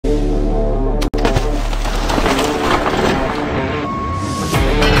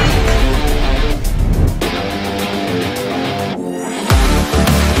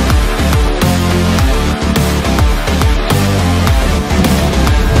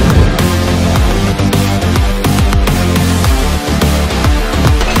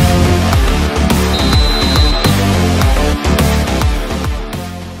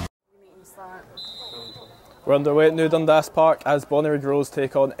We're underway at New Dundas Park as Bonnyrigg Rose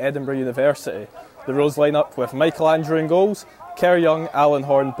take on Edinburgh University. The Rose line up with Michael Andrew in goals, Kerry Young, Alan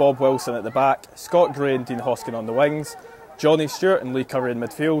Horn, Bob Wilson at the back, Scott Gray and Dean Hoskin on the wings, Johnny Stewart and Lee Curry in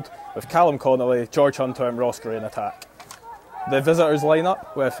midfield, with Callum Connolly, George Hunter and Ross Gray in attack. The visitors line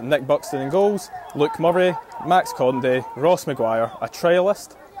up with Nick Buxton in goals, Luke Murray, Max Conde, Ross Maguire, a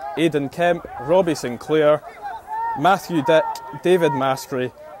trialist, Aidan Kemp, Robbie Sinclair, Matthew Dick, David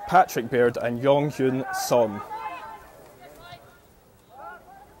Maskery, Patrick Baird and Yong Hyun Son.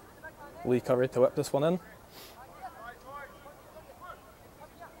 Lee Curry to whip this one in.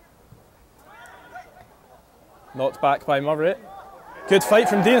 Knocked back by Murray. Good fight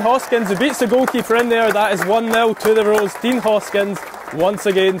from Dean Hoskins, who beats the goalkeeper in there. That is 1-0 to the Rose. Dean Hoskins, once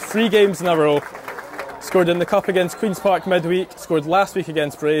again, 3 games in a row. Scored in the Cup against Queen's Park midweek, scored last week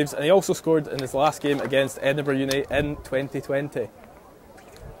against Braves, and he also scored in his last game against Edinburgh Uni in 2020.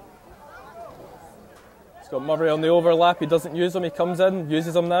 He's got Murray on the overlap, he doesn't use him, he comes in,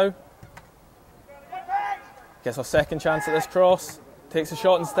 uses him now. Gets a second chance at this cross, takes a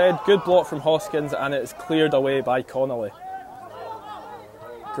shot instead, good block from Hoskins, and it is cleared away by Connolly.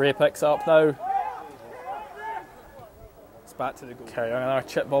 Gray picks up now. It's back to the goal. Carry on our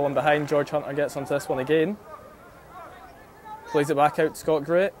chip ball in behind. George Hunter gets onto this one again. Plays it back out to Scott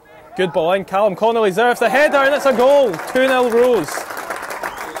Gray. Good ball in. Callum Connolly's there with the header and it's a goal. 2-0 Rose.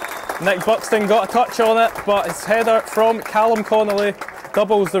 Nick Buxton got a touch on it, but his header from Callum Connolly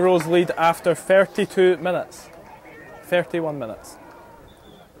doubles the Rose lead after 32 minutes. 31 minutes.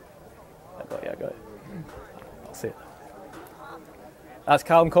 Yeah, I got it. I'll see it. That's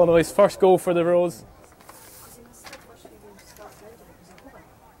Callum Connolly's first goal for the Rose.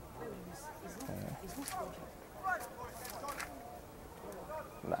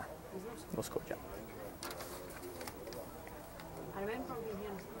 Nah, no score yet.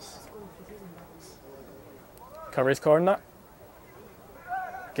 Curry's corner.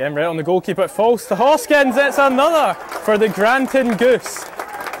 Again, right on the goalkeeper, it falls to Hoskins. It's another for the Granton Goose.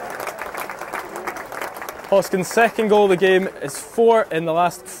 Hoskins' second goal of the game is 4 in the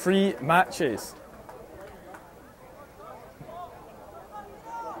last 3 matches.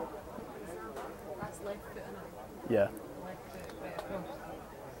 Yeah.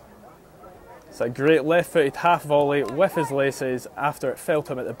 It's a great left-footed half volley with his laces after it fell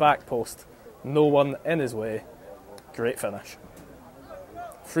to him at the back post. No one in his way. Great finish.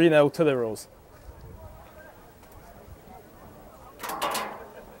 3-0 to the Rose.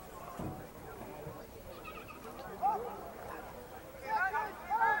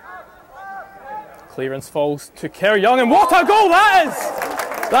 Clearance falls to Kerry Young, and what a goal that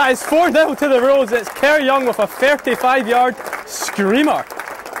is! That is 4-0 to the Rose. It's Kerry Young with a 35-yard screamer.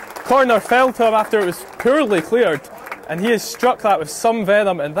 Corner fell to him after it was poorly cleared, and he has struck that with some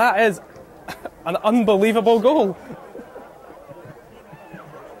venom, and that is an unbelievable goal.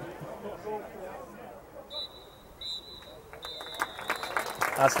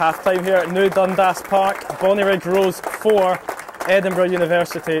 That's half-time here at New Dundas Park. Bonnyrigg Rose 4, Edinburgh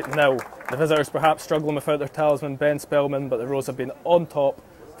University 0. The visitors perhaps struggling without their talisman Ben Spellman, but the Rose have been on top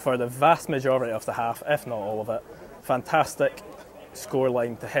for the vast majority of the half, if not all of it. Fantastic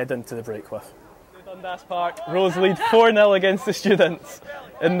scoreline to head into the break with. Dundas Park, Rose lead 4-0 against the Students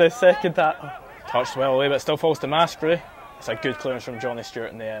in the second half. Touched well away, but it still falls to Maskery. It's a good clearance from Johnny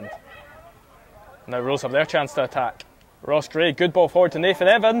Stewart in the end. Now Rose have their chance to attack. Ross Gray, good ball forward to Nathan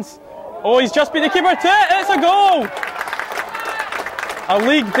Evans. Oh, he's just beat the keeper to it. It's a goal! A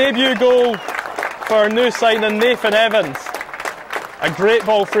league debut goal for our new signing Nathan Evans. A great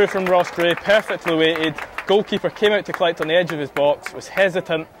ball through from Ross Gray, perfectly weighted. Goalkeeper came out to collect on the edge of his box, was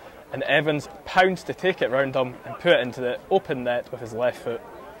hesitant, and Evans pounced to take it round him and put it into the open net with his left foot.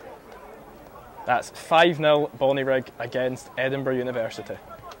 That's 5-0 Bonnyrigg against Edinburgh University.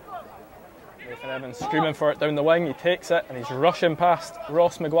 Nathan Evans screaming for it down the wing, he takes it and he's rushing past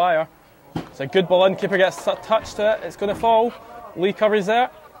Ross Maguire. It's a good ball in, keeper gets a touch to it, it's going to fall. Lee Curry's there.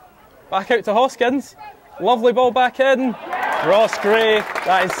 Back out to Hoskins. Lovely ball back in. Ross Gray.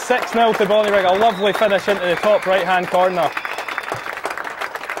 That is 6-0 to Bonnyrigg. A lovely finish into the top right-hand corner.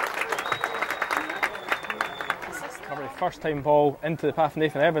 Curry, first-time ball into the path of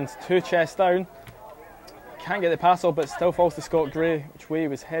Nathan Evans. 2 chests down. Can't get the pass off, but still falls to Scott Gray, which way he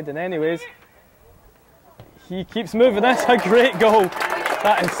was heading anyways. He keeps moving. That's a great goal.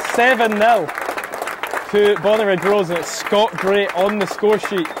 That is 7-0. To Bonnyrigg Rose, and it's Scott Gray on the score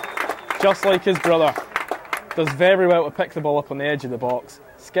sheet, just like his brother. Does very well to pick the ball up on the edge of the box,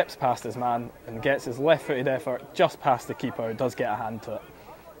 skips past his man and gets his left-footed effort just past the keeper, who does get a hand to it.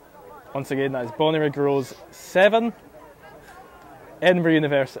 Once again, that is Bonnyrigg Rose 7, Edinburgh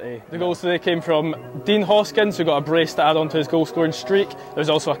University. The goals today came from Dean Hoskins, who got a brace to add on to his goal scoring streak. There's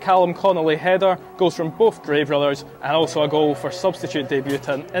also a Callum Connolly header, goals from both Gray brothers, and also a goal for substitute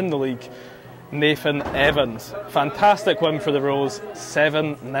debutant in the league, Nathan Evans. Fantastic win for the Rose,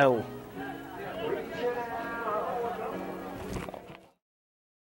 7-0.